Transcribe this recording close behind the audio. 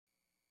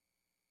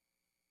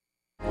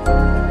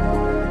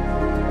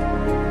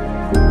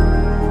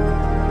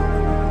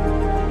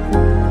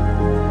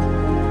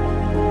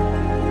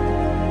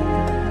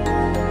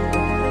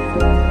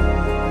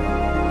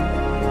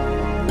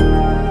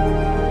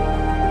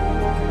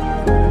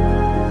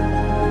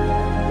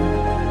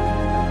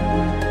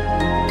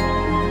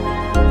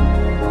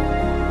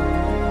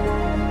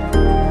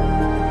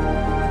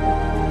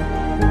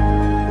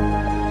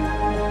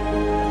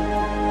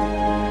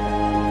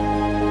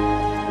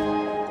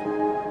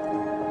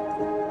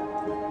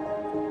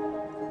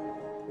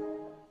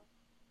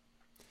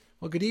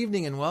Good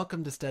evening and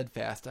welcome to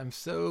Steadfast. I'm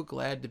so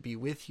glad to be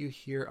with you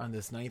here on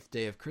this ninth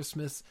day of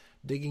Christmas,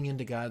 digging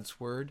into God's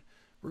Word.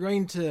 We're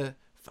going to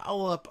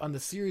follow up on the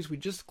series we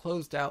just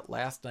closed out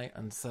last night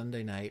on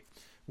Sunday night.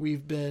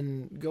 We've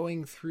been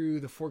going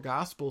through the four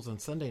Gospels on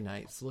Sunday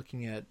nights,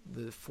 looking at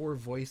the four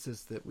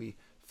voices that we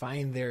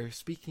find there,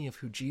 speaking of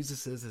who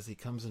Jesus is as he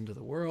comes into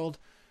the world.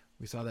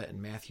 We saw that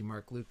in Matthew,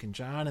 Mark, Luke, and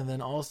John, and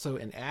then also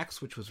in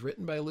Acts, which was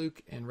written by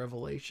Luke, and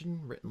Revelation,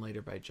 written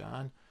later by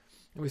John.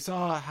 And we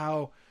saw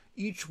how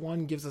each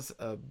one gives us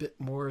a bit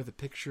more of the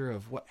picture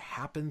of what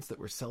happens that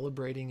we're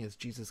celebrating as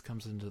Jesus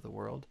comes into the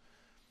world.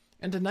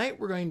 And tonight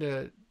we're going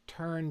to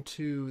turn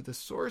to the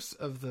source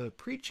of the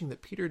preaching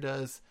that Peter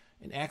does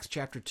in Acts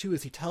chapter 2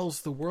 as he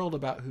tells the world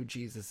about who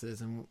Jesus is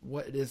and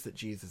what it is that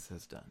Jesus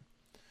has done.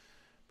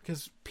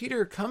 Because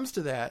Peter comes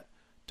to that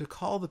to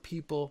call the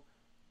people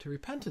to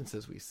repentance,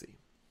 as we see.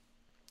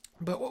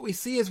 But what we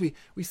see as we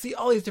see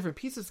all these different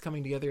pieces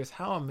coming together is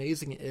how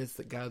amazing it is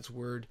that God's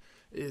Word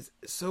is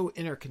so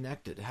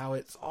interconnected, how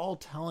it's all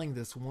telling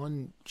this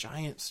one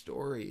giant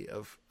story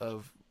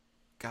of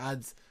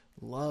God's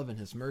love and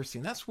his mercy.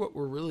 And that's what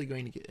we're really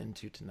going to get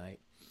into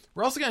tonight.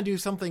 We're also going to do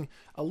something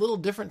a little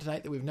different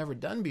tonight that we've never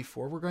done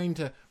before. We're going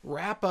to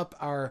wrap up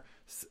our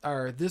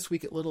This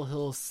Week at Little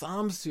Hill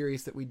Psalm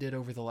series that we did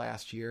over the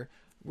last year.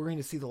 We're going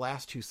to see the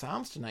last two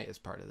Psalms tonight as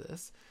part of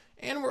this.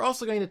 And we're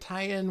also going to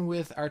tie in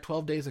with our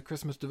 12 Days of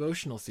Christmas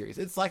devotional series.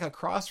 It's like a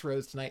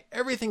crossroads tonight,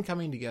 everything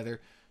coming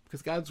together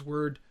because God's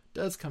Word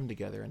does come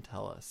together and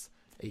tell us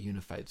a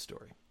unified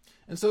story.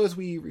 And so as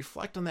we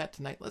reflect on that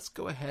tonight, let's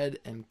go ahead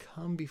and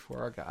come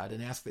before our God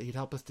and ask that he'd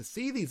help us to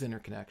see these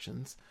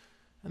interconnections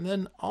and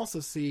then also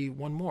see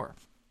one more,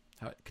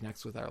 how it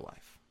connects with our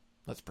life.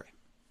 Let's pray.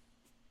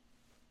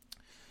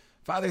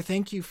 Father,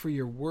 thank you for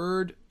your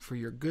word, for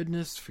your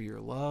goodness, for your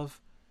love,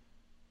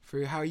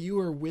 for how you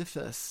are with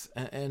us,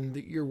 and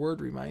your word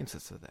reminds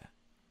us of that.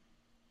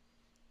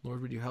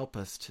 Lord, would you help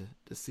us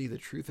to see the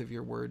truth of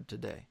your word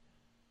today,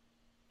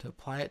 to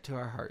apply it to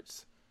our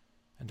hearts,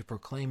 and to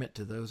proclaim it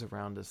to those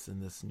around us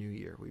in this new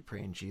year. We pray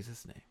in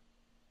Jesus' name.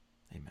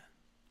 Amen.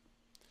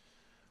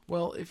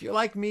 Well, if you're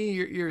like me,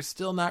 you're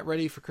still not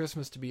ready for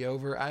Christmas to be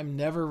over. I'm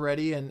never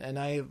ready, and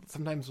I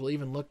sometimes will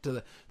even look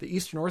to the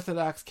Eastern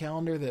Orthodox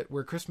calendar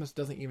where Christmas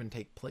doesn't even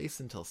take place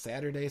until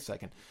Saturday, so I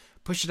can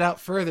push it out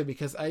further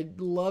because I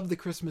love the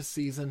Christmas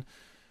season.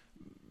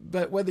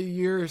 But whether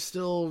you're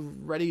still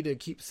ready to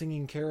keep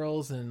singing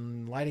carols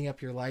and lighting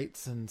up your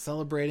lights and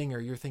celebrating, or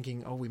you're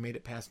thinking, oh, we made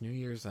it past New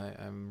Year's,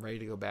 I'm ready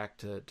to go back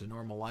to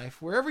normal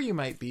life, wherever you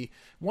might be,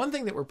 one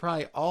thing that we're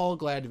probably all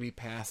glad to be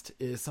past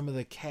is some of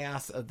the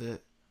chaos of the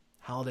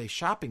holiday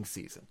shopping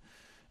season.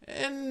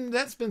 And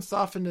that's been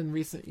softened in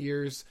recent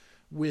years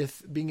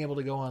with being able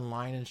to go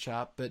online and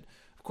shop. But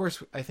of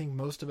course, I think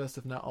most of us,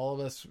 if not all of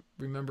us,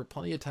 remember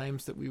plenty of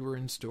times that we were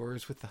in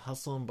stores with the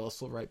hustle and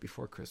bustle right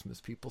before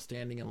Christmas. People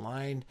standing in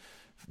line,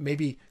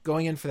 maybe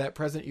going in for that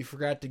present you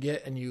forgot to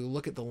get, and you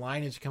look at the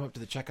line as you come up to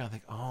the checkout and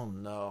think, oh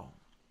no.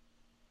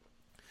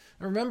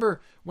 I remember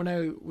when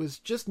I was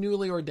just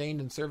newly ordained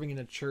and serving in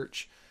a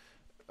church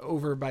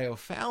over by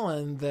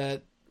O'Fallon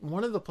that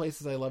one of the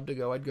places I love to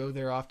go, I'd go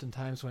there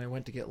oftentimes when I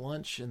went to get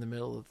lunch in the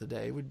middle of the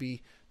day, would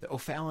be the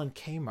O'Fallon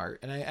Kmart.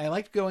 And I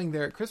liked going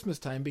there at Christmas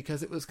time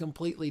because it was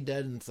completely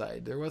dead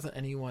inside. There wasn't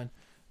anyone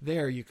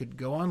there. You could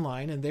go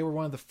online, and they were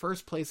one of the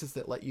first places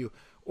that let you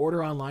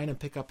order online and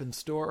pick up in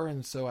store.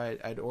 And so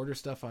I'd order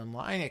stuff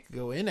online. I could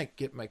go in, I could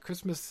get my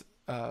Christmas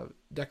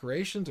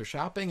decorations or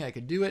shopping. I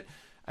could do it.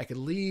 I could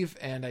leave,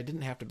 and I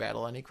didn't have to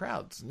battle any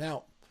crowds. Now,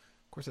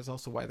 of course, that's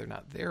also why they're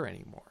not there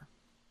anymore.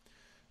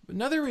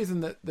 Another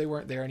reason that they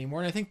weren't there anymore,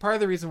 and I think part of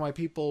the reason why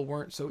people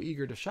weren't so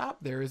eager to shop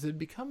there, is it had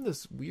become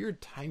this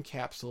weird time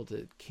capsule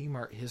to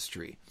Kmart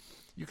history.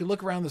 You could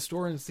look around the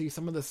store and see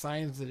some of the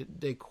signs that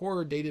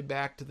decor dated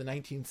back to the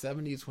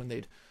 1970s when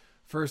they'd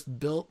first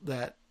built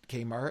that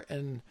Kmart,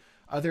 and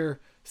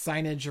other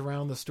signage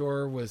around the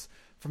store was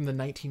from the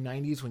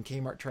 1990s when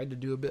Kmart tried to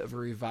do a bit of a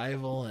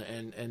revival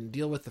and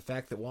deal with the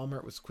fact that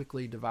Walmart was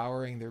quickly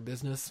devouring their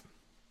business.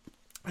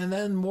 And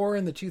then more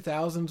in the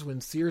 2000s when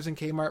Sears and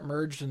Kmart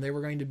merged and they were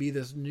going to be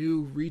this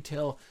new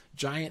retail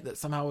giant that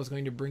somehow was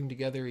going to bring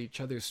together each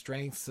other's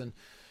strengths.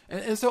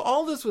 And so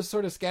all this was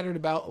sort of scattered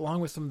about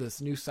along with some of this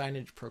new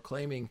signage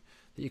proclaiming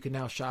that you could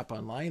now shop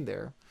online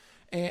there.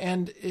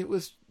 And it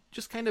was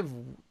just kind of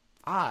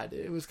odd.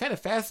 It was kind of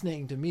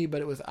fascinating to me, but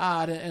it was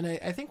odd. And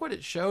I think what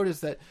it showed is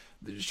that,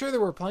 sure,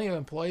 there were plenty of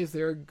employees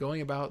there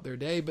going about their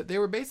day, but they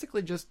were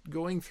basically just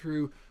going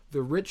through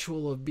the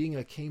ritual of being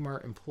a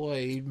Kmart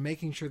employee,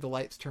 making sure the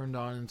lights turned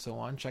on and so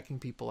on, checking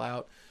people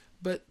out,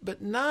 but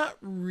not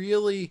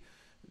really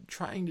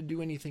trying to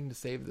do anything to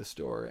save the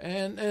store.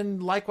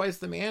 And likewise,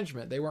 the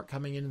management, they weren't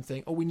coming in and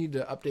saying, oh, we need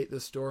to update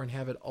this store and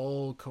have it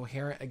all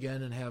coherent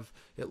again and have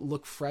it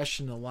look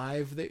fresh and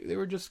alive. They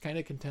were just kind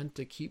of content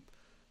to keep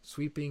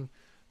sweeping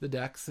the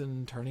decks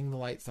and turning the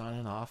lights on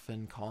and off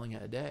and calling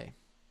it a day.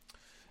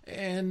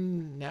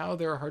 And now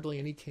there are hardly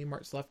any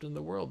Kmart's left in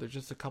the world. There's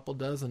just a couple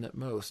dozen at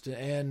most.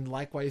 And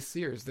likewise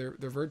Sears. They're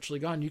virtually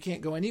gone. You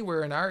can't go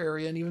anywhere in our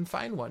area and even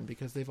find one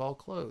because they've all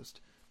closed.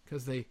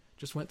 Because they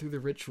just went through the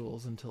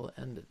rituals until it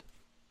ended.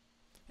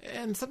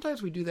 And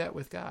sometimes we do that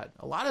with God.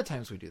 A lot of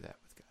times we do that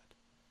with God.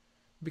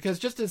 Because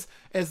just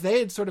as they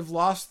had sort of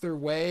lost their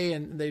way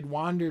and they'd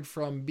wandered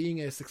from being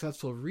a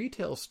successful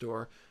retail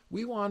store,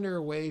 we wander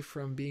away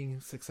from being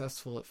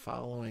successful at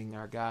following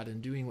our God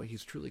and doing what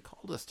he's truly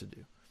called us to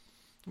do.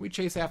 We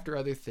chase after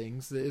other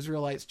things. The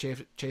Israelites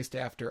chased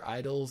after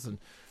idols and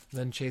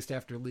then chased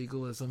after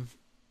legalism.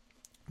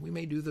 We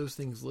may do those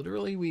things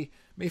literally. We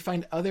may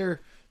find other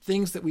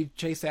things that we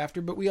chase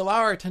after, but we allow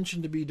our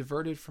attention to be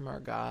diverted from our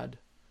God.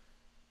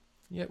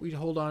 Yet we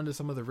hold on to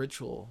some of the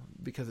ritual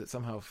because it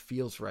somehow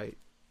feels right.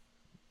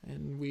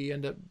 And we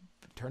end up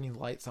turning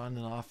lights on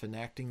and off and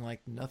acting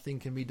like nothing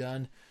can be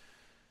done.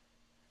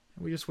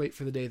 And we just wait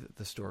for the day that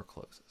the store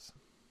closes. Is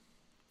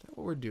that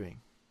what we're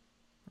doing?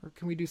 Or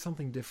can we do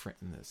something different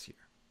in this year?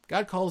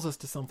 God calls us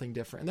to something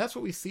different. And that's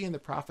what we see in the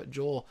prophet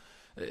Joel.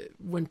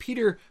 When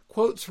Peter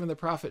quotes from the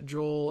prophet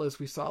Joel, as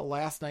we saw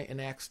last night in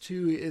Acts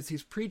 2, as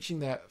he's preaching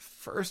that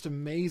first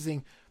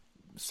amazing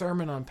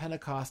sermon on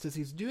Pentecost, as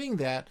he's doing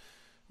that,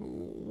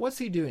 what's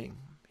he doing?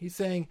 He's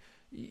saying,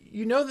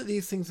 you know that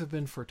these things have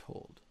been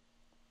foretold.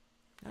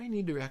 Now you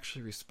need to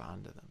actually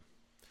respond to them.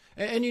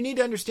 And you need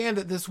to understand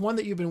that this one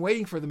that you've been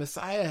waiting for, the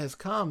Messiah, has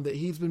come, that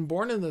he's been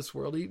born in this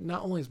world. He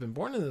not only has been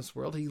born in this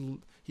world,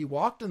 he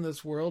walked in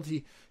this world,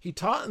 he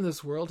taught in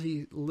this world,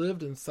 he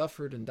lived and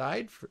suffered and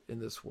died in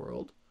this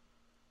world.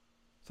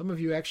 Some of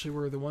you actually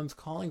were the ones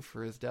calling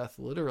for his death,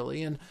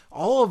 literally, and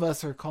all of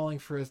us are calling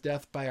for his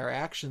death by our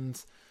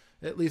actions,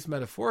 at least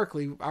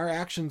metaphorically. Our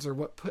actions are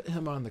what put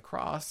him on the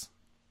cross.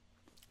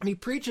 And he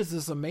preaches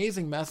this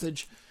amazing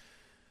message,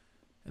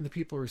 and the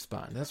people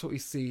respond. That's what we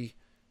see.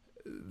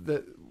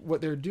 That what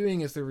they're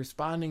doing is they're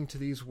responding to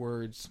these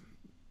words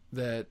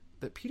that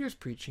Peter's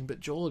preaching,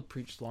 but Joel had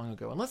preached long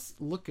ago. And let's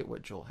look at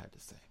what Joel had to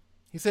say.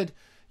 He said,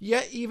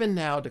 "Yet even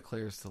now,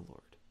 declares the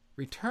Lord,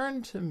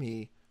 return to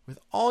me with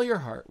all your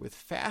heart, with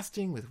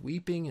fasting, with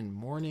weeping and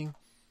mourning,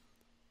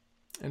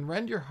 and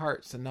rend your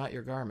hearts and not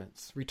your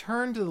garments.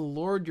 Return to the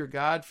Lord your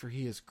God, for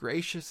he is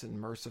gracious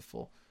and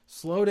merciful,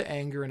 slow to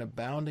anger and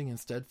abounding in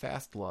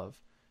steadfast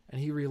love,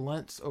 and he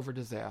relents over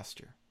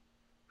disaster.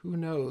 Who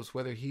knows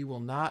whether he will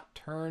not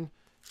turn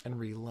and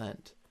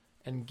relent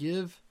and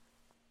give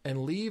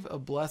and leave a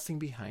blessing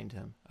behind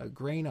him, a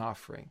grain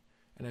offering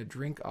and a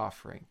drink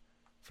offering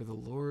for the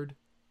Lord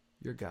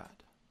your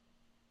God."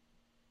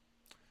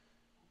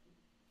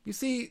 You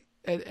see,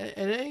 at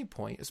any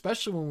point,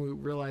 especially when we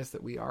realize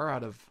that we are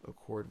out of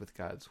accord with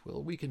God's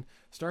will, we can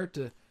start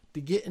to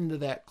get into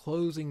that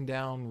closing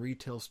down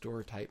retail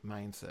store type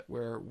mindset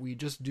where we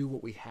just do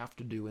what we have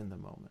to do in the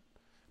moment.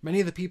 Many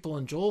of the people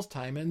in Joel's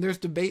time, and there's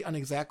debate on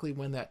exactly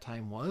when that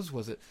time was.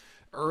 Was it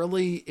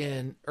earlier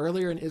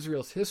in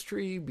Israel's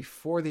history,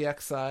 before the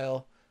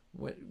exile,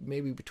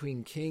 maybe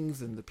between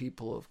kings and the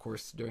people, of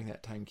course, during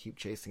that time keep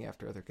chasing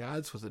after other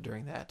gods? Was it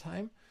during that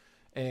time?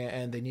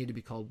 And they need to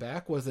be called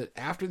back? Was it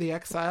after the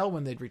exile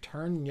when they'd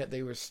returned and yet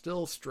they were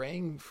still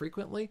straying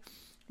frequently?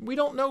 We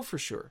don't know for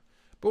sure.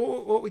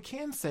 But what we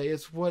can say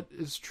is what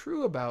is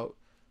true about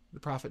the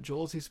prophet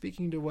Joel is he's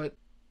speaking to what,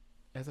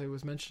 as I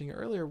was mentioning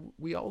earlier,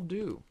 we all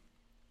do.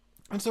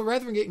 And so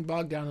rather than getting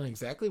bogged down on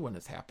exactly when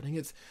it's happening,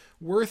 it's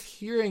worth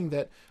hearing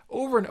that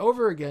over and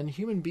over again,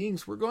 human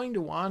beings, we're going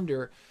to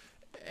wander,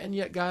 and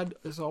yet God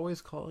is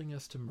always calling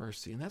us to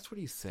mercy. And that's what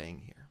he's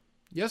saying here.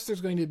 Yes,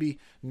 there's going to be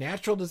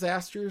natural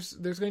disasters.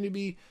 There's going to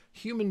be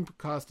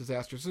human-caused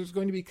disasters. There's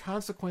going to be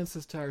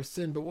consequences to our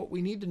sin. But what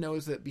we need to know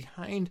is that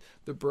behind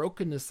the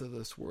brokenness of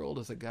this world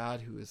is a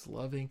God who is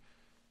loving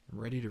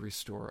and ready to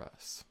restore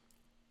us.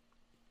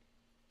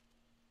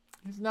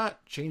 He's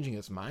not changing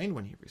his mind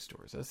when he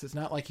restores us. It's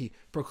not like he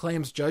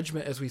proclaims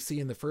judgment, as we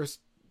see in the first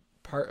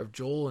part of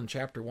Joel in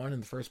chapter 1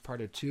 and the first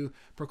part of 2,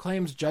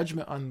 proclaims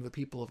judgment on the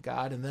people of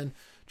God. And then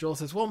Joel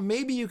says, well,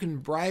 maybe you can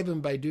bribe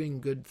him by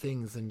doing good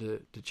things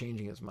into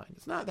changing his mind.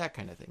 It's not that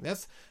kind of thing.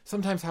 That's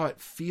sometimes how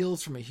it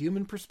feels from a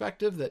human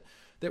perspective,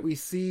 that we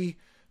see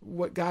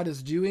what God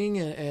is doing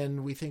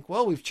and we think,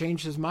 well, we've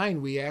changed his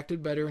mind. We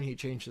acted better and he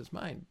changed his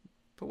mind.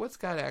 But what's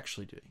God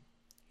actually doing?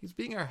 He's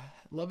being our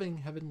loving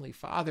heavenly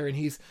Father, and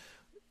he's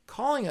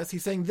calling us.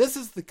 He's saying this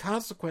is the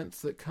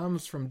consequence that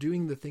comes from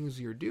doing the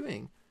things you're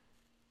doing.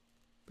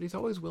 But he's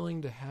always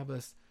willing to have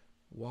us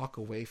walk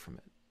away from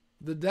it.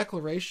 The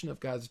declaration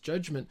of God's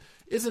judgment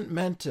isn't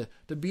meant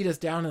to beat us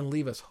down and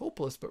leave us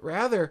hopeless, but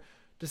rather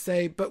to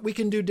say, but we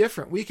can do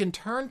different. We can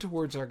turn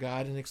towards our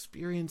God and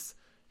experience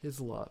his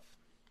love.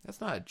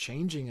 That's not a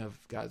changing of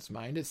God's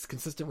mind. It's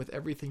consistent with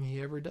everything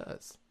he ever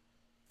does.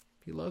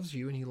 He loves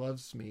you and he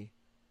loves me.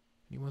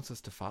 He wants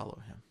us to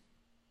follow him.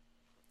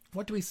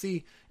 What do we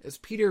see as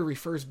Peter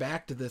refers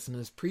back to this in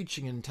his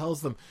preaching and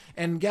tells them,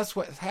 and guess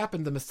what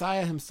happened? The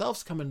Messiah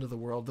himself's come into the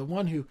world, the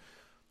one who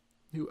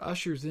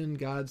ushers in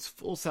God's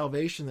full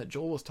salvation that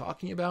Joel was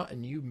talking about,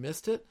 and you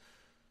missed it.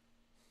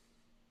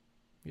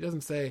 He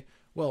doesn't say,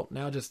 well,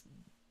 now just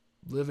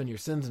live in your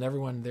sins, and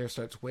everyone there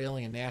starts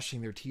wailing and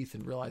gnashing their teeth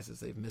and realizes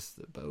they've missed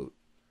the boat.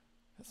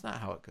 That's not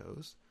how it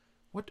goes.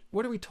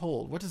 What are we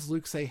told? What does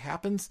Luke say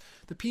happens?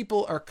 The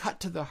people are cut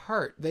to the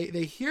heart.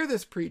 They hear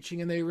this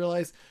preaching and they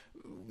realize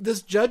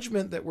this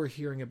judgment that we're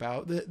hearing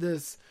about,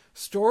 this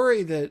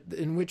story that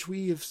in which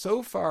we have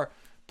so far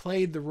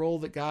played the role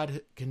that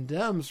God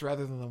condemns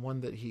rather than the one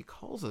that he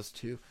calls us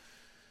to,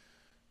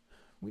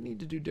 we need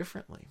to do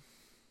differently.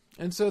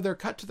 And so they're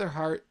cut to their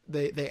heart.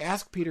 They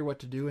ask Peter what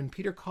to do, and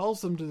Peter calls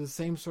them to the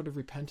same sort of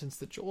repentance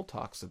that Joel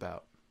talks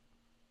about.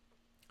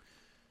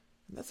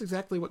 And that's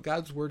exactly what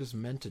God's word is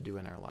meant to do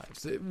in our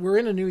lives. We're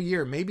in a new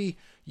year. Maybe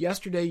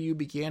yesterday you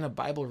began a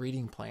Bible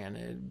reading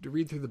plan to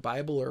read through the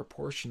Bible or a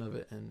portion of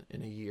it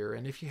in a year.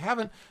 And if you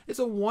haven't, it's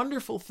a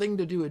wonderful thing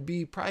to do. It'd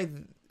be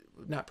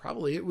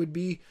it would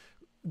be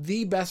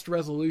the best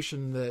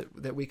resolution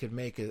that we could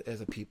make as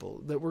a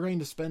people, that we're going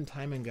to spend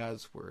time in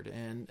God's word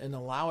and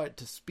allow it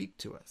to speak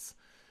to us.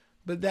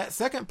 But that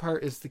second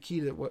part is the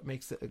key to what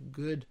makes it a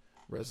good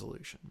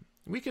resolution.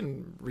 We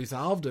can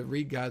resolve to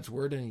read God's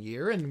word in a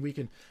year, and we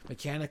can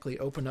mechanically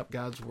open up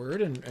God's word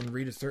and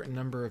read a certain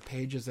number of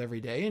pages every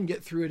day and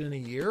get through it in a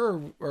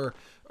year,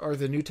 or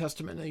the New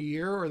Testament in a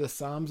year, or the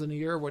Psalms in a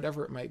year, or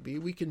whatever it might be.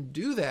 We can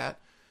do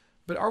that,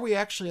 but are we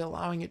actually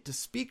allowing it to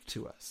speak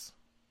to us?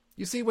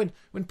 You see, when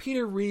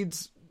Peter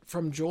reads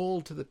from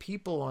Joel to the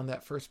people on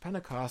that first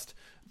Pentecost,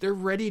 they're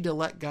ready to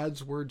let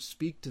God's word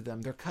speak to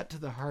them. They're cut to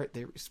the heart.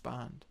 They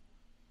respond.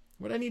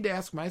 What I need to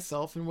ask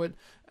myself, and what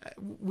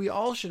we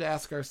all should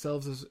ask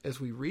ourselves as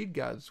we read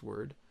God's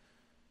word,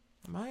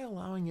 am I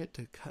allowing it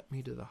to cut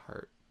me to the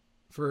heart?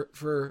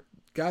 For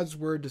God's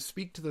word to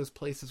speak to those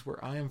places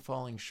where I am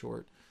falling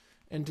short,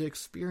 and to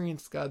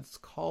experience God's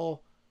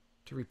call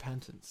to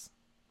repentance.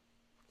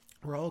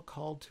 We're all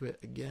called to it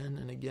again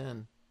and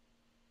again.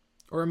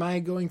 Or am I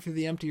going through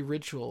the empty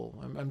ritual?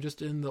 I'm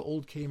just in the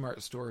old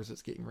Kmart stores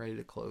that's getting ready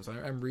to close.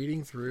 I'm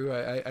reading through.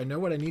 I know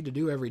what I need to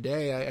do every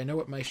day. I know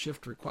what my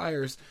shift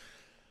requires,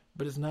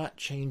 but it's not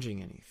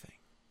changing anything.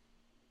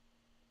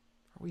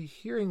 Are we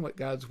hearing what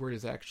God's word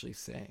is actually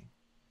saying?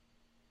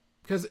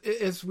 Because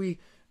as we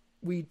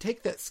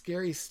take that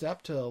scary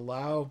step to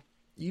allow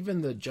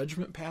even the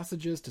judgment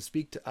passages to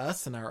speak to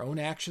us and our own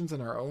actions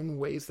and our own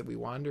ways that we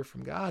wander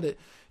from God,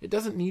 it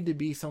doesn't need to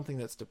be something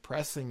that's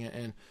depressing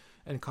and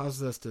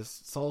causes us to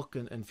sulk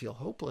and feel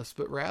hopeless,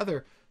 but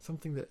rather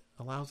something that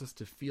allows us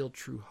to feel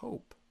true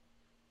hope.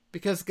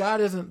 Because God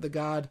isn't the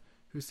God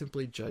who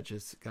simply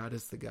judges. God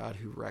is the God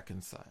who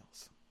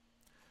reconciles.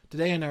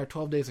 Today in our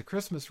 12 Days of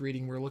Christmas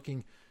reading, we're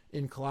looking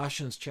in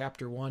Colossians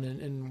chapter 1,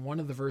 and one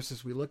of the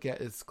verses we look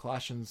at is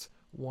Colossians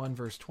 1,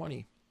 verse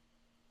 20.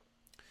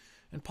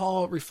 And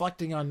Paul,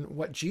 reflecting on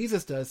what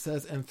Jesus does,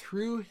 says, "And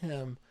through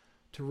him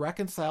to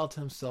reconcile to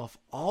himself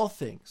all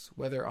things,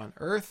 whether on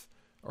earth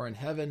or in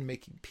heaven,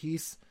 making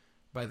peace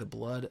by the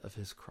blood of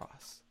his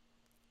cross."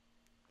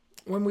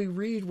 When we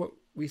read what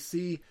we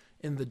see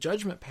in the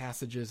judgment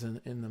passages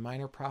in the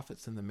minor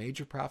prophets and the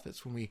major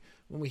prophets, when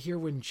we hear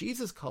when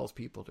Jesus calls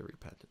people to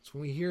repentance, when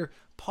we hear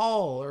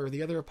Paul or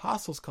the other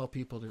apostles call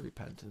people to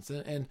repentance,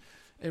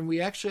 and we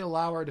actually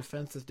allow our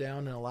defenses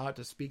down and allow it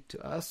to speak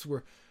to us,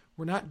 we're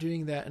not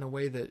doing that in a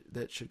way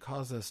that should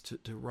cause us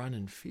to run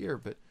in fear,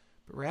 but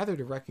rather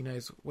to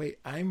recognize, wait,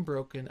 I'm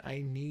broken.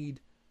 I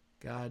need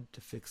God to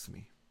fix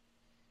me.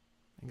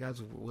 And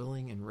God's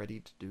willing and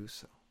ready to do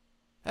so.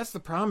 That's the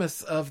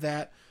promise of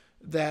that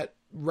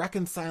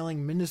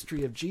reconciling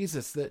ministry of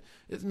Jesus, that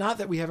it's not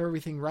that we have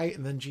everything right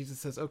and then Jesus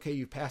says, okay,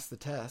 you passed the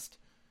test,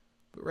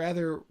 but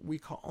rather we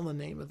call on the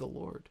name of the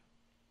Lord.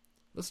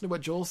 Listen to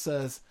what Joel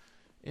says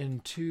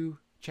in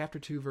chapter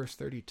 2, verse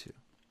 32.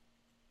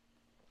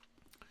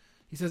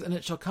 He says, "And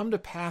it shall come to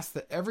pass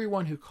that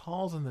everyone who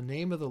calls on the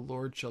name of the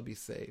Lord shall be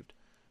saved.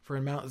 For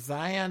in Mount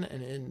Zion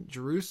and in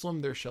Jerusalem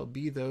there shall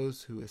be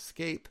those who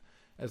escape,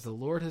 as the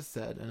Lord has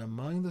said, and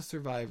among the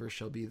survivors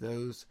shall be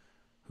those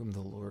whom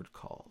the Lord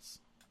calls."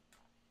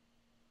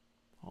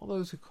 All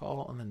those who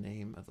call on the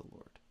name of the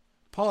Lord.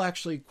 Paul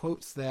actually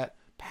quotes that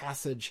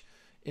passage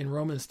in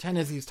Romans 10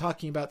 as he's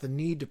talking about the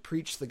need to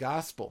preach the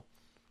gospel.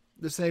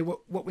 To say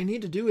what we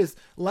need to do is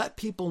let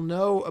people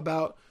know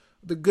about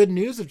the good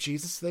news of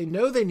Jesus. So they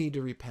know they need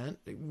to repent,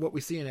 what we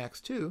see in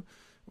Acts 2,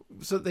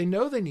 so that they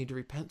know they need to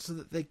repent so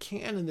that they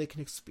can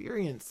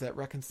experience that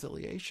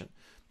reconciliation.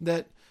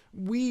 That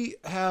we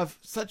have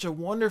such a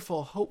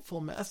wonderful,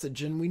 hopeful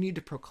message and we need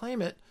to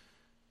proclaim it.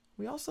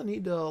 We also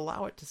need to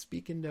allow it to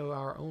speak into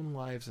our own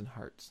lives and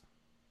hearts.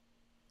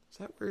 Is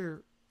that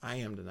where I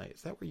am tonight?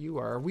 Is that where you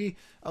are? Are we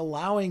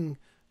allowing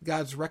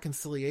God's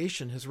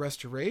reconciliation, his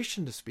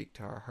restoration to speak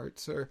to our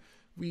hearts? Or are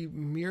we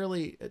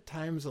merely at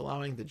times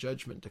allowing the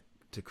judgment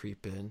to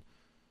creep in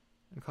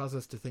and cause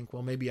us to think,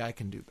 well, maybe I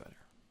can do better?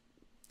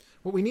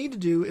 What we need to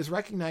do is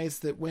recognize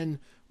that when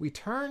we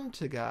turn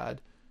to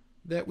God,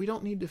 that we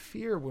don't need to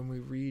fear when we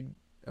read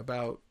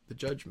about the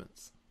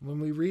judgments. When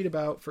we read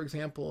about, for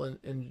example,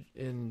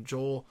 in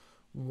Joel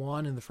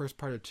 1 and the first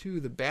part of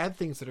 2, the bad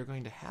things that are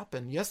going to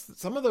happen. Yes,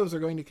 some of those are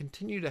going to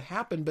continue to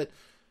happen, but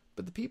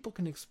But the people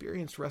can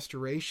experience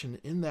restoration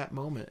in that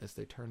moment as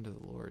they turn to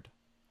the Lord.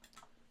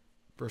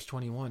 Verse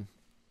 21.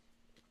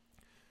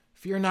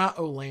 Fear not,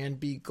 O land,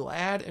 be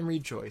glad and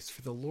rejoice,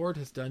 for the Lord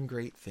has done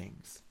great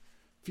things.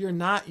 Fear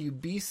not, you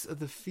beasts of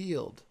the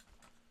field,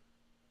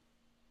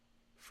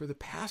 for the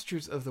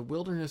pastures of the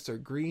wilderness are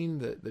green,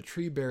 the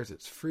tree bears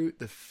its fruit,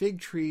 the fig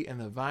tree and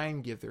the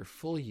vine give their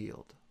full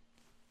yield.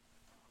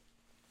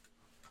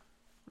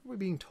 What are we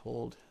being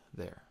told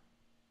there?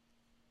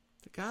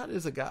 That God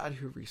is a God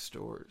who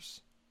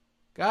restores.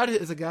 God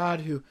is a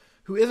God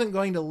who isn't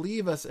going to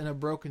leave us in a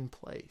broken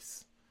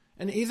place.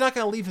 And he's not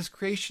going to leave his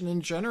creation in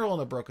general in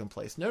a broken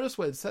place. Notice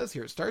what it says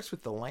here. It starts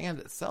with the land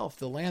itself.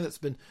 The land that's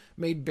been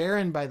made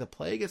barren by the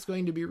plague is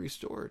going to be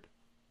restored.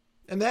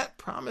 And that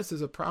promise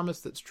is a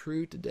promise that's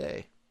true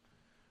today.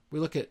 We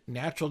look at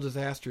natural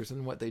disasters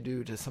and what they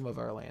do to some of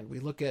our land. We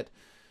look at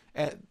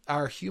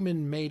our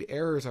human-made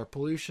errors, our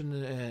pollution,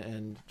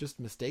 and just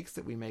mistakes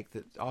that we make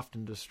that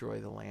often destroy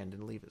the land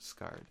and leave it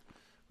scarred.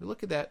 We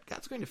look at that.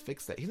 God's going to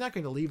fix that. He's not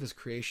going to leave his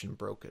creation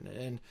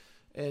broken.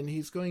 And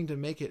he's going to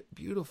make it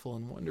beautiful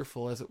and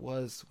wonderful as it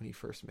was when he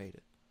first made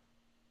it.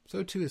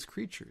 So too his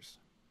creatures.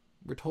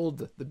 We're told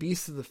that the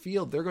beasts of the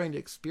field, they're going to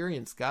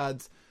experience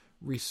God's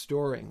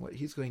restoring, what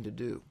he's going to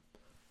do.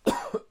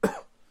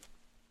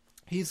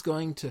 He's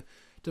going to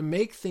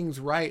make things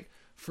right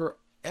for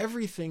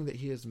everything that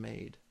he has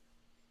made.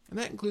 And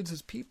that includes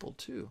his people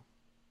too.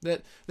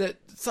 That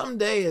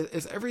someday,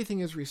 as everything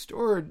is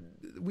restored,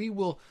 we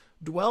will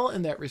dwell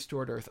in that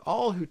restored earth,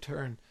 all who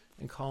turn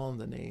and call on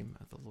the name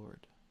of the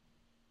Lord.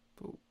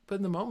 But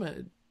in the moment,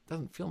 it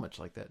doesn't feel much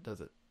like that,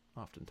 does it?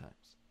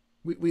 Oftentimes.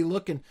 We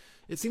look and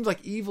it seems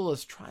like evil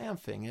is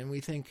triumphing, and we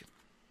think,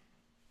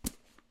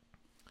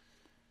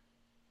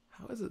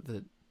 how is it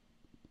that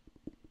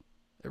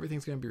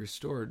everything's going to be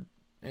restored?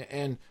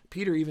 And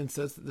Peter even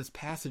says that this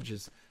passage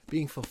is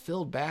being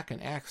fulfilled back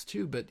in Acts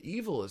 2, but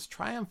evil is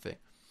triumphing.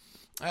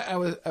 I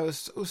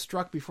was so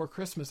struck before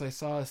Christmas. I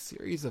saw a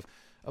series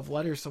of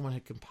letters someone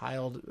had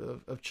compiled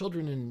of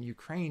children in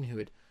Ukraine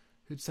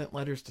who'd sent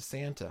letters to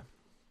Santa.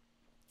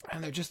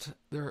 And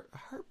they're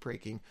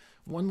heartbreaking.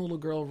 One little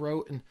girl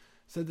wrote and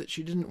said that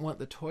she didn't want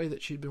the toy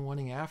that she'd been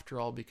wanting after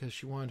all because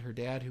she wanted her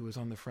dad, who was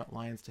on the front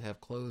lines, to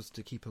have clothes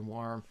to keep him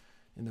warm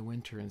in the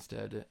winter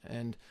instead.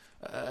 And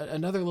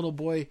another little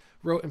boy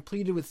wrote and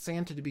pleaded with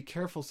Santa to be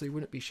careful so he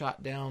wouldn't be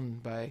shot down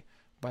by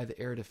the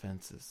air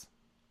defenses.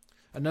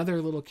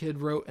 Another little kid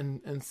wrote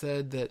and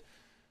said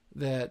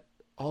that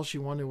all she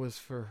wanted was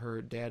for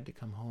her dad to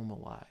come home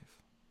alive.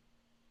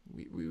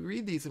 We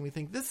read these and we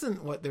think, this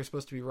isn't what they're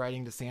supposed to be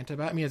writing to Santa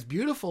about. I mean, it's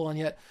beautiful, and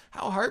yet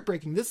how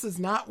heartbreaking. This is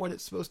not what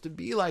it's supposed to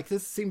be like.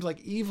 This seems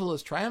like evil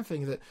is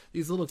triumphing, that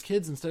these little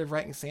kids, instead of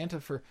writing Santa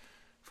for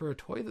a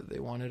toy that they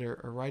wanted, are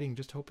writing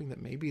just hoping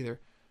that maybe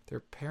their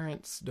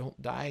parents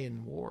don't die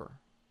in war.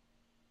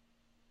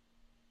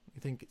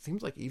 You think, it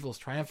seems like evil is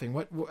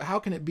triumphing. How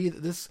can it be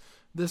that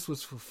this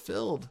was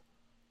fulfilled?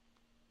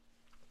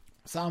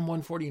 Psalm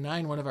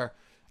 149, one of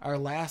our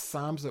last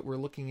Psalms that we're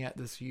looking at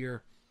this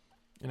year,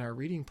 in our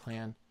reading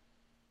plan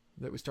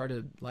that we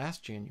started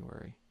last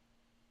January,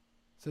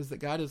 says that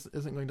God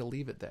isn't going to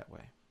leave it that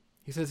way.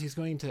 He says he's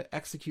going to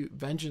execute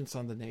vengeance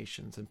on the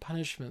nations and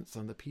punishments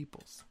on the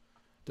peoples,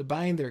 to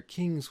bind their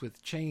kings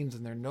with chains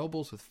and their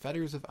nobles with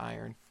fetters of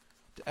iron,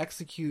 to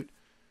execute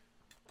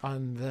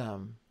on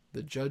them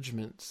the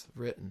judgments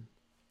written.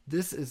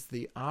 This is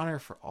the honor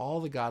for all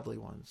the godly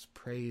ones.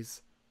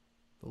 Praise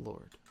the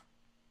Lord.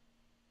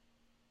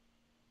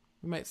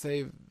 We might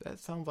say that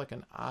sounds like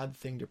an odd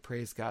thing to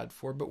praise God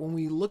for, but when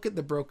we look at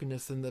the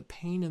brokenness and the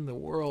pain in the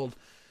world,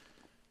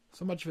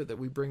 so much of it that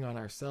we bring on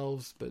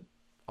ourselves, but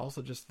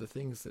also just the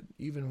things that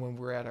even when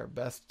we're at our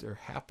best are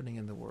happening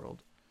in the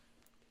world,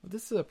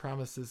 this is a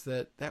promise is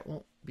that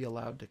won't be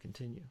allowed to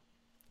continue.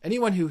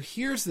 Anyone who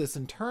hears this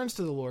and turns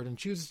to the Lord and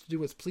chooses to do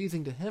what's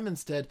pleasing to him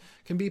instead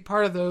can be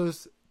part of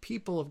those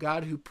people of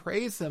God who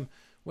praise him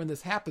when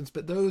this happens.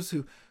 But those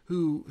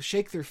who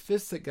shake their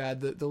fists at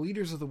God, the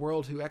leaders of the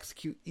world who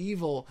execute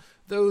evil,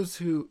 those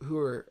who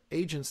are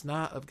agents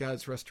not of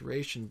God's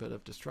restoration but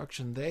of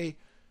destruction, they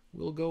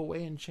will go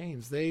away in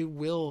chains. They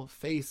will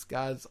face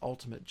God's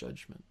ultimate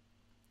judgment.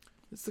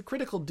 It's the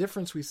critical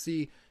difference we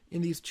see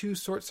in these two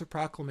sorts of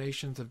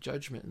proclamations of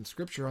judgment in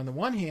Scripture. On the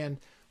one hand,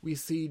 we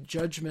see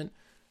judgment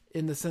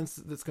in the sense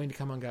that's going to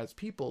come on God's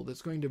people,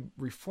 that's going to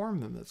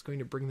reform them, that's going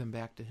to bring them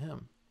back to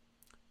him.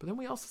 But then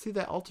we also see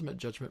that ultimate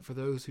judgment for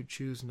those who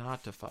choose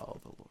not to follow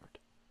the Lord.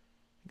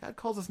 God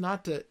calls us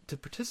not to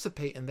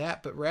participate in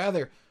that, but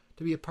rather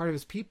to be a part of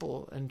his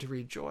people and to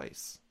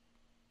rejoice.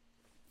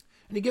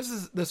 And he gives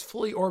us this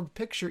fully orbed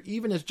picture,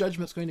 even as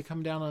judgment's going to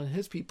come down on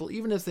his people,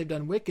 even as they've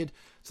done wicked,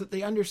 so that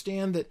they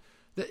understand that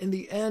in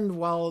the end,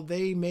 while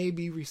they may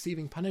be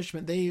receiving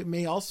punishment, they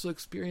may also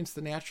experience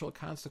the natural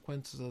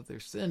consequences of their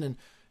sin.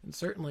 And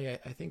certainly, I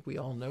think we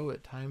all know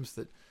at times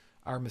that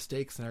our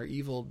mistakes and our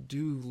evil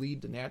do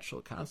lead to natural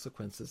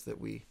consequences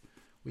that we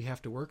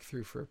have to work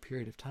through for a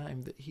period of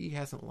time, that he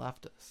hasn't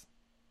left us.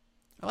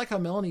 I like how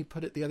Melanie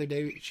put it the other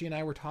day. She and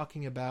I were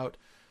talking about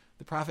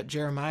the prophet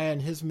Jeremiah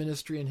and his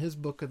ministry and his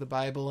book of the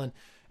Bible.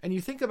 And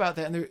you think about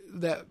that, and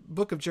that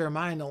book of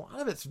Jeremiah, and a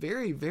lot of it's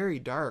very, very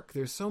dark.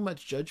 There's so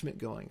much judgment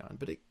going on,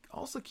 but it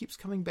also keeps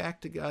coming back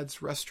to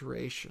God's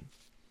restoration.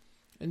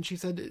 And she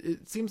said,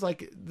 it seems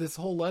like this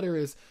whole letter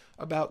is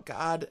about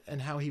God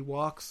and how he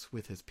walks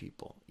with his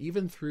people,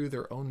 even through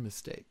their own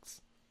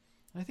mistakes.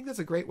 And I think that's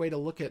a great way to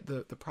look at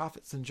the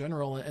prophets in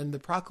general and the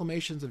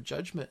proclamations of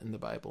judgment in the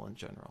Bible in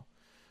general.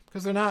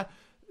 Because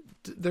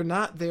they're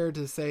not there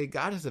to say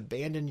God has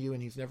abandoned you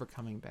and he's never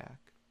coming back.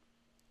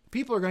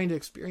 People are going to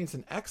experience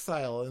an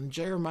exile, and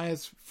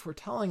Jeremiah's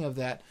foretelling of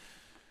that.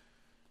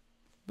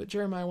 But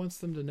Jeremiah wants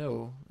them to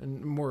know,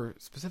 and more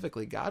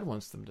specifically, God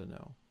wants them to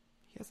know,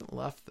 he hasn't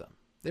left them.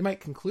 They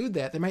might conclude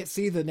that. They might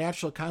see the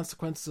natural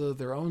consequences of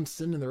their own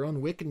sin and their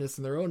own wickedness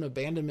and their own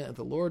abandonment of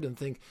the Lord and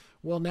think,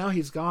 well, now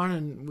he's gone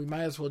and we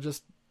might as well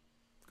just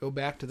go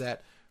back to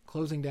that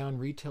closing down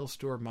retail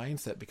store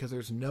mindset because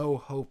there's no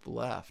hope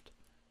left.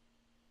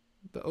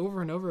 But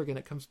over and over again,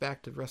 it comes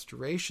back to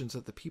restoration so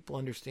that the people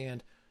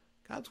understand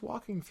God's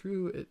walking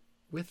through it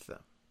with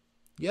them.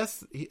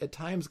 Yes, at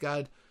times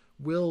God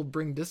will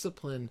bring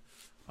discipline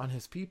on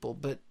his people,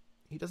 but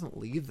he doesn't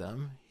leave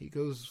them. He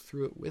goes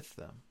through it with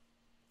them.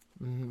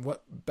 And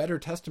what better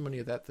testimony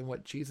of that than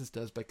what Jesus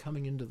does by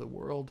coming into the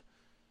world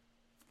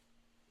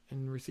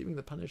and receiving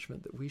the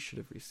punishment that we should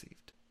have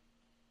received.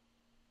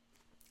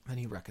 And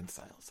he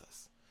reconciles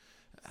us.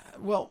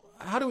 Well,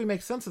 how do we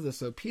make sense of this,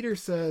 though? Peter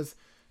says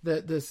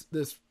that this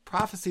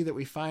prophecy that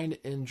we find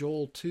in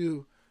Joel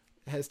 2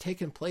 has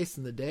taken place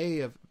in the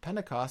day of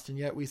Pentecost, and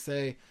yet we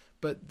say,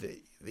 but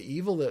the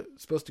evil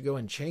that's supposed to go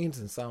in chains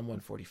in Psalm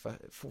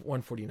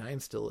 149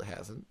 still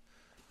hasn't.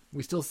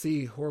 We still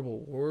see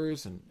horrible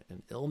wars and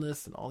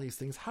illness and all these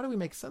things. How do we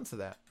make sense of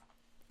that?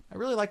 I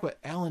really like what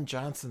Alan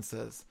Johnson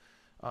says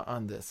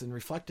on this in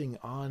reflecting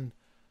on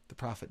the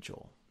prophet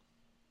Joel.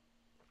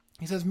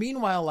 He says,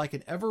 meanwhile, like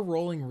an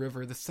ever-rolling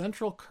river, the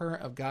central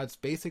current of God's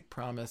basic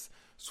promise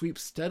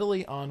sweeps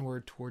steadily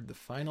onward toward the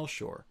final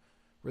shore,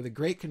 where the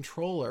great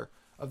controller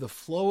of the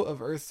flow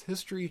of Earth's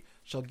history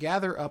shall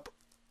gather up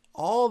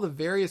all the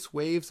various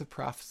waves of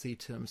prophecy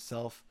to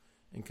himself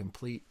in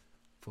complete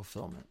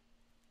fulfillment.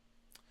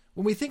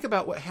 When we think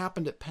about what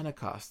happened at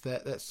Pentecost,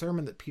 that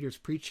sermon that Peter's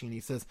preaching, he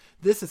says,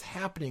 this is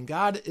happening.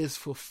 God is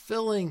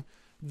fulfilling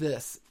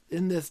this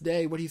in this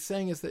day. What he's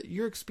saying is that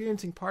you're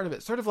experiencing part of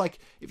it. Sort of like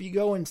if you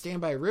go and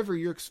stand by a river,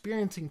 you're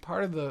experiencing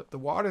part of the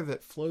water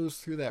that flows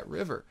through that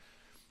river.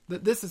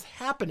 That this is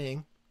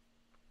happening,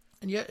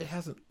 and yet it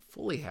hasn't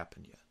fully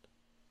happened yet.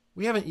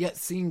 We haven't yet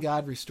seen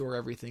God restore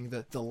everything,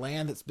 the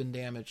land that's been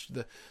damaged,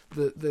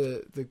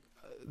 the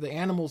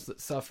animals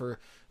that suffer,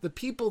 the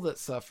people that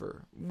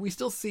suffer. We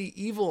still see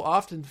evil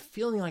often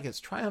feeling like it's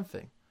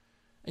triumphing.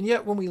 And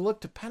yet when we look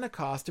to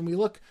Pentecost and we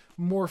look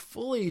more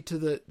fully to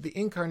the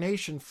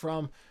incarnation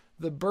from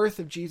the birth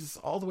of Jesus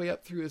all the way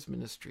up through his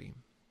ministry,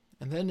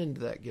 and then into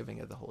that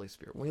giving of the Holy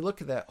Spirit, when we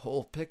look at that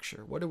whole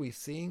picture, what are we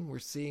seeing? We're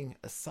seeing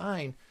a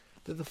sign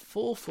that the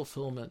full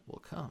fulfillment will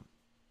come.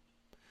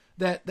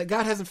 That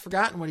God hasn't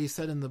forgotten what he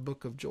said in the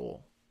book of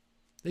Joel.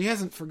 That he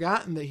hasn't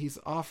forgotten that he's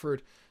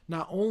offered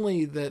not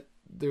only that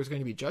there's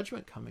going to be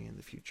judgment coming in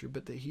the future,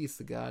 but that he's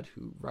the God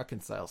who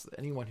reconciles, that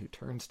anyone who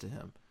turns to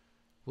him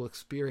will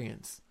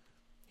experience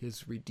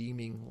his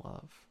redeeming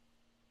love.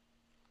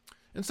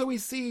 And so we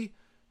see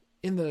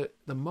in the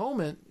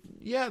moment,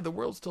 yeah, the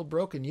world's still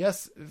broken.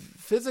 Yes,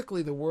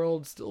 physically the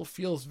world still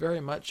feels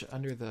very much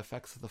under the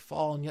effects of the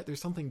fall, and yet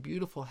there's something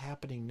beautiful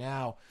happening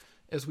now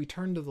as we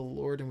turn to the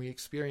Lord and we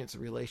experience a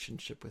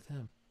relationship with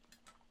him.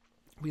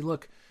 We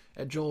look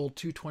at Joel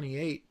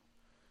 2:28.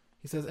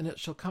 He says, and it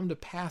shall come to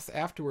pass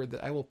afterward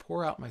that I will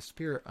pour out my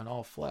spirit on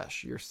all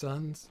flesh. Your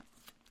sons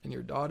and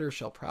your daughters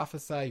shall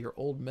prophesy, your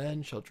old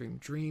men shall dream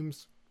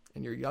dreams,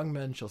 and your young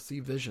men shall see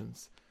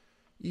visions.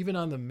 Even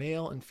on the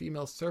male and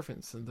female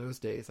servants in those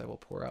days I will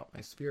pour out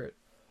my spirit.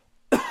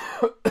 This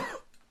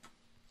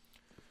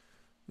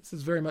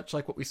is very much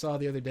like what we saw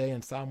the other day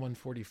in Psalm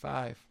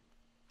 145,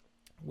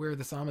 where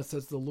the psalmist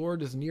says, the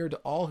Lord is near to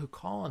all who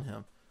call on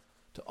him,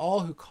 to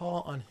all who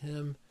call on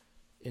him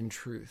in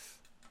truth.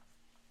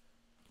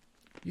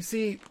 You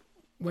see,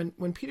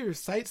 when Peter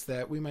cites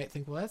that, we might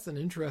think, well, that's an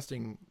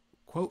interesting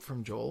quote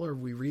from Joel, or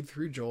we read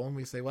through Joel and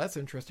we say, well, that's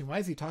interesting. Why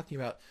is he talking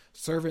about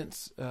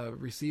servants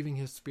receiving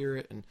his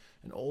spirit and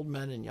old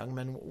men and young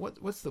men?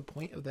 What's the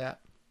point of that?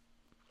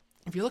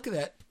 If you look at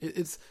that,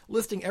 it's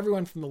listing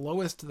everyone from the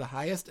lowest to the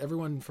highest,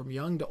 everyone from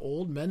young to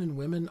old, men and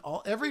women,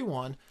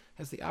 everyone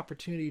has the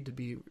opportunity to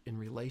be in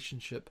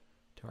relationship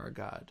to our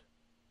God.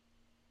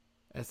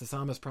 As the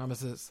psalmist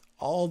promises,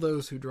 all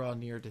those who draw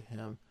near to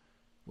him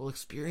will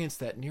experience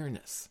that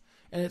nearness.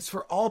 And it's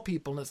for all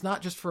people, and it's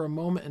not just for a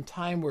moment in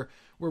time where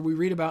we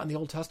read about in the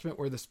Old Testament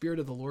where the Spirit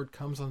of the Lord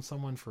comes on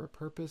someone for a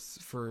purpose,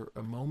 for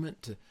a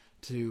moment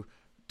to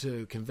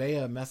convey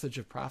a message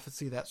of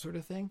prophecy, that sort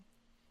of thing.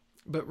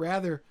 But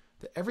rather,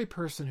 that every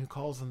person who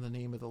calls on the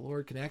name of the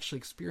Lord can actually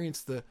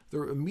experience the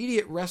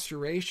immediate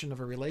restoration of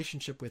a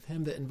relationship with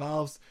him that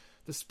involves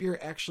the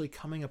Spirit actually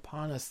coming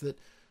upon us, that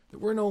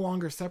we're no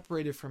longer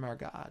separated from our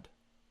God.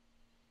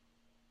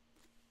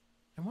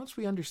 And once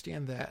we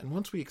understand that, and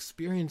once we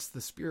experience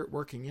the Spirit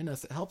working in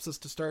us, it helps us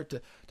to start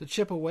to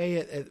chip away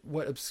at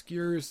what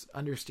obscures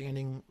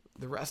understanding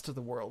the rest of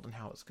the world and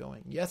how it's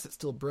going. Yes, it's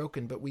still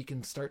broken, but we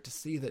can start to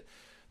see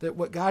that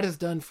what God has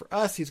done for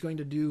us, he's going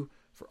to do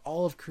for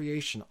all of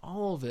creation.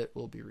 All of it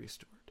will be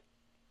restored.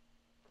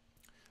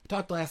 I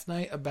talked last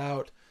night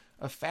about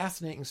a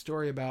fascinating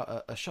story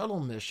about a shuttle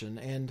mission,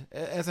 and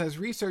as I was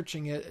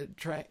researching it,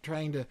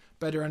 trying to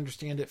better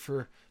understand it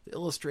for the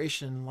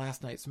illustration in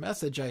last night's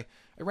message, I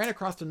ran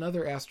across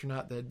another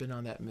astronaut that had been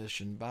on that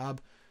mission,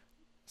 Bob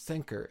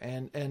Sinker,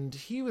 and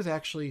he was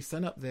actually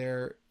sent up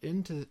there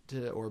into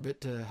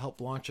orbit to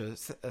help launch a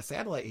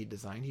satellite he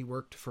designed. He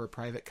worked for a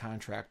private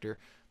contractor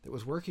that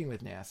was working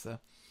with NASA,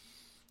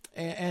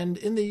 and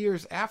in the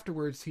years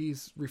afterwards,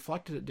 he's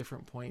reflected at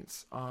different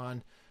points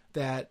on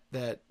that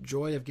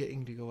joy of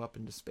getting to go up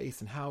into space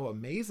and how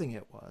amazing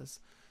it was.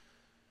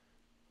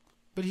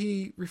 But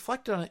he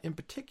reflected on it in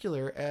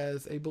particular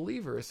as a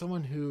believer, as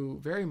someone who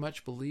very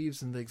much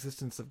believes in the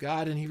existence of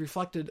God, and he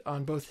reflected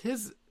on both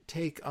his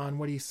take on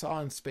what he saw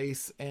in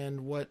space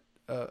and what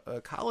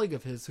a colleague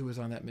of his who was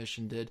on that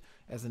mission did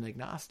as an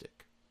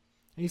agnostic.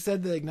 And he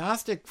said the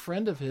agnostic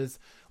friend of his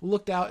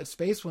looked out at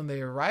space when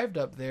they arrived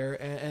up there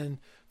and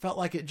felt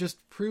like it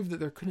just proved that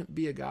there couldn't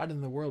be a God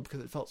in the world because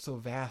it felt so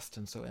vast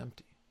and so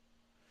empty.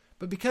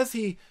 But because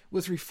he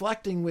was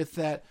reflecting with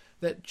that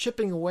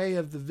chipping away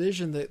of the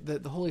vision that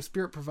the Holy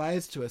Spirit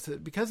provides to us,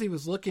 because he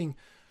was looking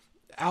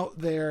out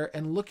there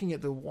and looking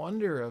at the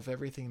wonder of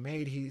everything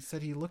made, he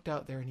said he looked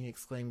out there and he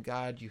exclaimed,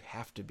 "God, you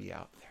have to be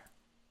out there."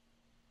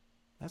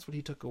 That's what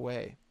he took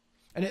away.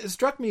 And it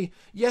struck me,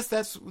 yes,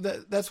 that's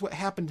what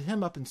happened to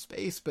him up in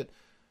space, but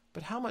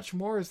how much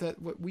more is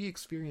that what we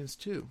experience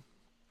too?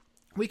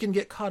 We can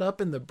get caught up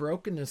in the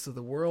brokenness of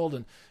the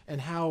world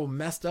and how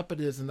messed up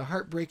it is, and the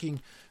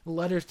heartbreaking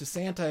letters to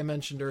Santa I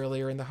mentioned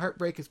earlier, and the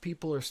heartbreak as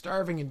people are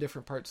starving in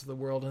different parts of the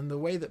world, and the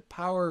way that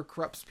power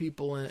corrupts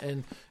people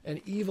and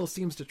evil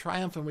seems to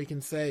triumph, and we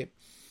can say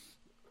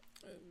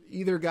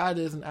either God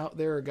isn't out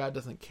there or God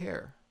doesn't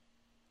care.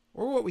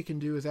 Or what we can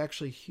do is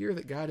actually hear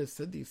that God has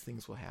said these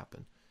things will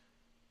happen.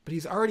 But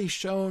he's already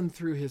shown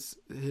through his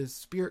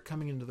Spirit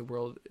coming into the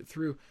world,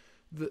 through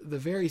the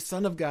very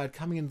Son of God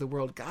coming into the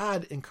world,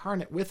 God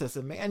incarnate with us,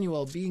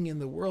 Emmanuel being in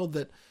the world,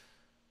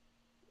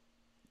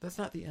 that's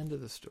not the end of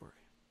the story.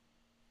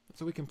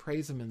 So we can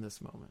praise him in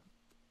this moment.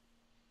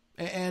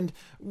 And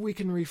we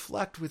can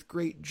reflect with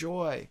great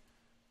joy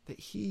that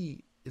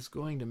he is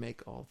going to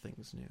make all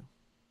things new.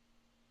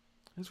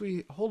 As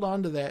we hold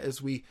on to that,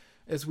 as we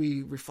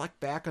reflect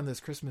back on this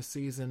Christmas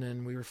season,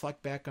 and we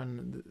reflect back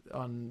on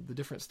the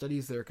different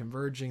studies that are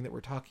converging that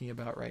we're talking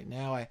about right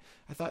now, I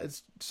thought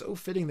it's so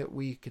fitting that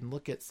we can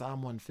look at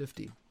Psalm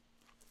 150. The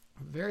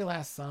very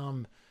last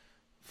psalm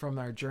from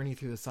our journey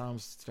through the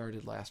Psalms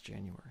started last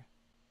January.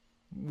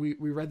 We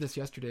read this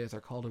yesterday as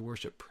our call to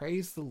worship.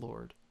 Praise the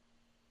Lord.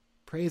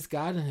 Praise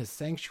God in his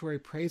sanctuary.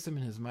 Praise him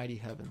in his mighty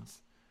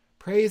heavens.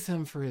 Praise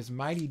him for his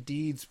mighty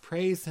deeds.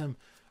 Praise him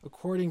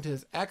according to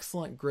his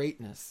excellent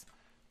greatness.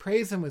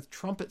 Praise him with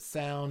trumpet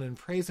sound, and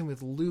praise him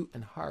with lute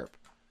and harp.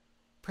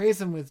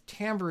 Praise him with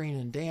tambourine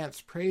and dance.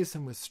 Praise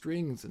him with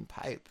strings and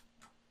pipe.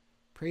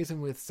 Praise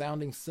him with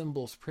sounding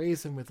cymbals.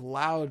 Praise him with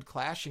loud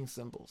clashing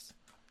cymbals.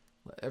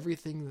 Let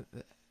everything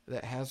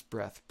that has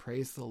breath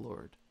praise the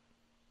Lord.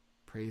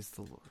 Praise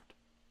the Lord.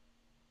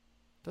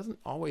 It doesn't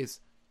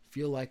always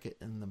feel like it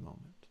in the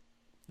moment.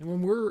 And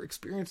when we're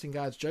experiencing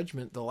God's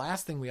judgment, the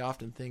last thing we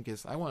often think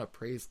is, I want to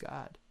praise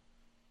God.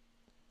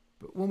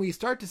 But when we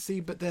start to see,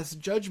 but this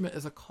judgment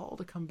is a call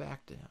to come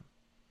back to him.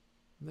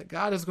 That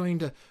God is going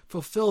to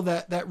fulfill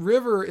that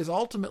river is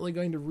ultimately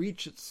going to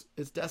reach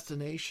its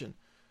destination.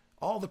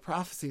 All the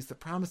prophecies, the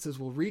promises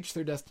will reach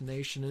their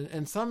destination.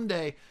 And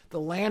someday the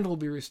land will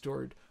be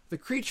restored. The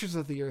creatures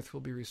of the earth will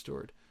be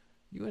restored.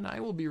 You and I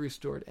will be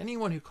restored.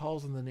 Anyone who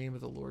calls on the name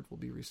of the Lord will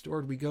be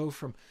restored. We go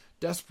from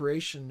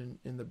desperation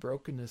in the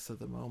brokenness of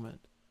the moment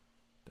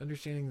to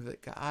understanding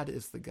that God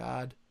is the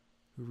God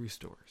who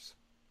restores.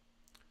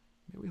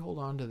 May we hold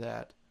on to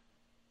that,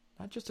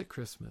 not just at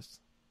Christmas,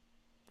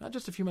 not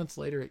just a few months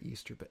later at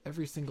Easter, but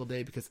every single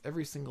day, because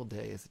every single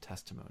day is a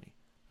testimony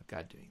of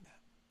God doing that.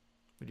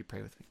 Would you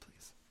pray with me,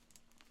 please?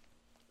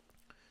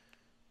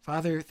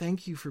 Father,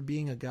 thank you for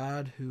being a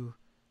God who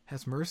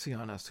has mercy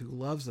on us, who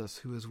loves us,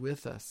 who is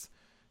with us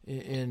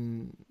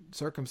in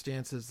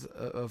circumstances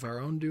of our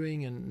own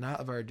doing and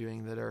not of our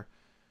doing that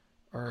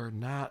are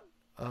not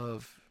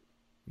of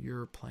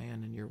your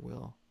plan and your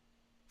will.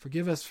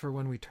 Forgive us for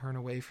when we turn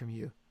away from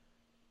you.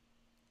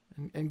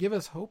 And give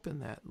us hope in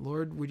that.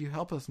 Lord, would you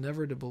help us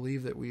never to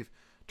believe that we've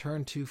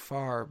turned too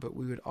far, but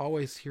we would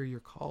always hear your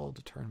call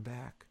to turn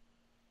back.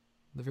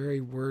 The very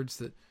words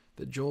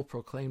that Joel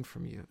proclaimed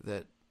from you,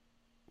 that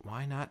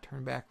why not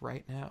turn back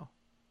right now?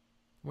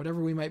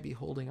 Whatever we might be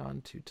holding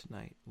on to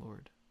tonight,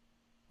 Lord,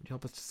 would you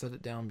help us to set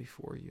it down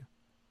before you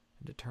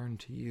and to turn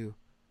to you?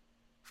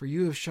 For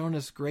you have shown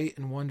us great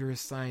and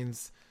wondrous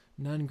signs,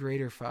 none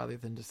greater, Father,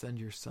 than to send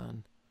your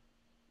Son.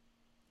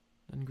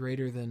 None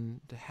greater than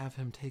to have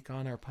him take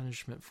on our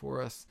punishment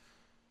for us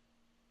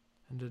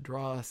and to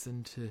draw us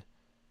into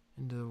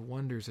the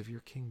wonders of your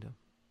kingdom.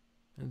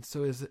 And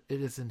so it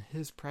is in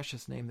his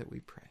precious name that we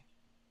pray.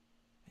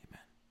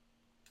 Amen.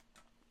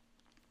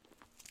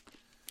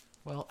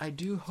 Well, I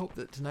do hope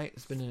that tonight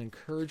has been an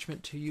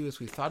encouragement to you as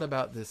we thought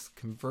about this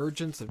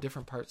convergence of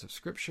different parts of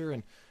Scripture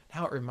and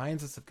how it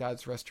reminds us of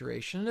God's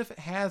restoration. And if it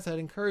has, I'd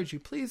encourage you,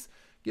 please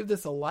give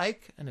this a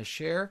like and a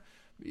share.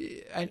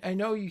 I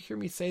know you hear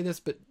me say this,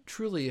 but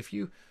truly, if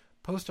you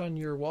post on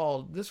your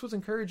wall, this was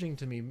encouraging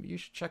to me, you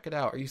should check it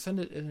out, or you send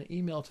it in an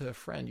email to a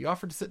friend. You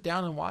offer to sit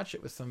down and watch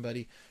it with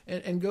somebody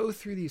and go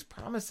through these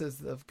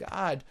promises of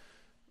God.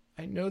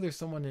 I know there's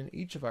someone in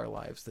each of our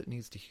lives that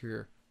needs to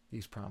hear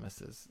these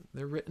promises.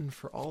 They're written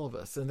for all of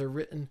us, and they're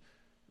written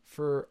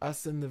for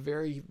us in the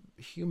very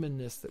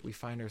humanness that we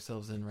find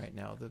ourselves in right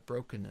now, the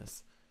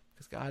brokenness,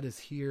 because God is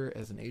here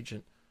as an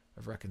agent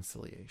of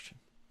reconciliation.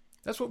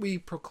 That's what we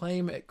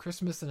proclaim at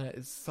Christmas, and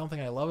it's something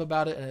I love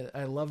about it. And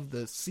I love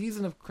the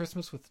season of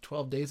Christmas with the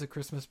 12 days of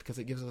Christmas because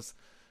it gives us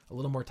a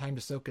little more time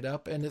to soak it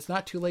up. And it's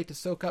not too late to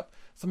soak up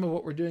some of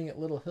what we're doing at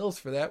Little Hills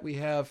for that. We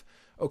have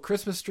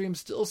Christmas Stream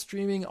still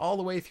streaming all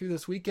the way through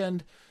this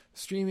weekend,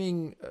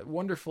 streaming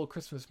wonderful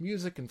Christmas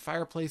music and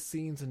fireplace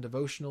scenes and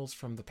devotionals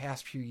from the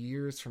past few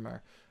years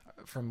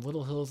from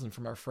Little Hills and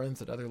from our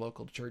friends at other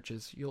local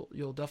churches.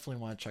 You'll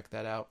definitely want to check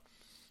that out.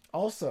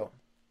 Also,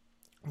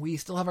 we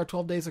still have our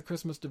 12 Days of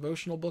Christmas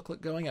devotional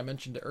booklet going. I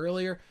mentioned it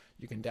earlier.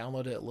 You can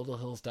download it at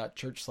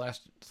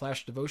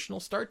littlehills.church/devotional.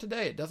 Start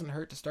today. It doesn't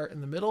hurt to start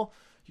in the middle.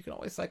 You can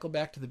always cycle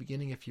back to the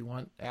beginning if you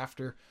want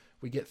after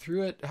we get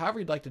through it, however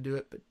you'd like to do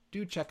it, but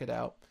do check it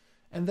out.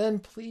 And then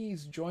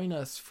please join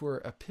us for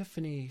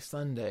Epiphany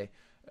Sunday.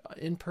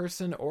 In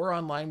person or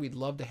online, we'd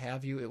love to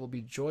have you. It will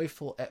be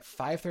joyful at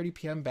 5:30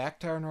 p.m. back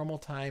to our normal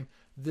time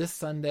this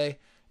Sunday.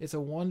 It's a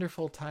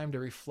wonderful time to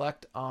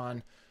reflect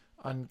on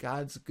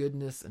God's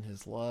goodness and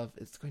his love.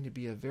 It's going to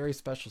be a very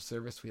special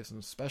service. We have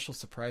some special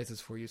surprises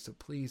for you, so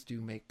please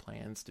do make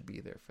plans to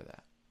be there for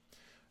that.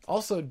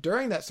 Also,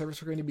 during that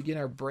service, we're going to begin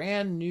our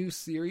brand new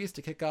series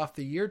to kick off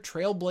the year,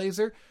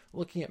 Trailblazer,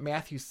 looking at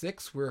Matthew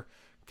 6. We're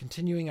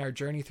continuing our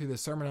journey through the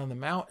Sermon on the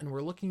Mount, and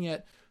we're looking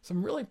at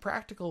some really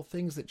practical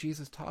things that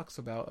Jesus talks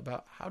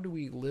about how do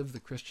we live the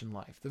Christian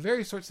life, the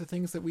very sorts of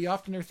things that we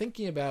often are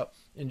thinking about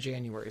in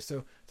January.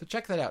 So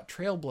check that out,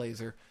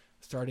 Trailblazer,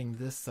 starting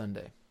this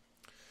Sunday.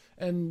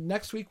 And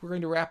next week, we're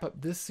going to wrap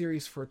up this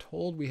series,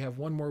 Foretold. We have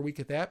one more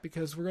week at that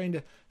because we're going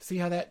to see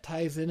how that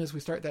ties in as we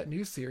start that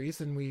new series.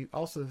 And we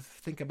also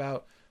think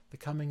about the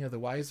coming of the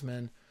wise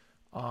men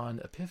on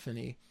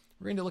Epiphany.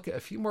 We're going to look at a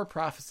few more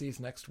prophecies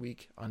next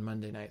week on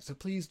Monday night. So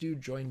please do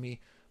join me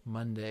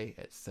Monday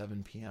at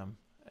 7 p.m.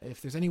 If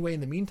there's any way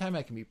in the meantime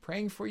I can be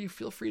praying for you,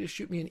 feel free to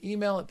shoot me an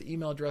email at the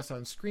email address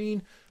on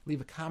screen.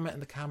 Leave a comment in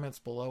the comments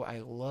below.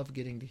 I love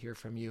getting to hear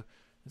from you.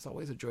 It's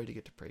always a joy to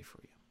get to pray for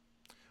you.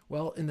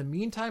 Well, in the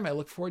meantime, I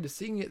look forward to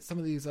seeing you at some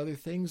of these other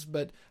things,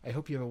 but I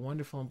hope you have a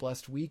wonderful and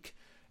blessed week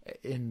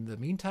in the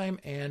meantime,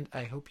 and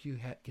I hope you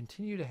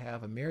continue to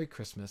have a Merry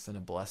Christmas and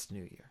a blessed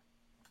New Year.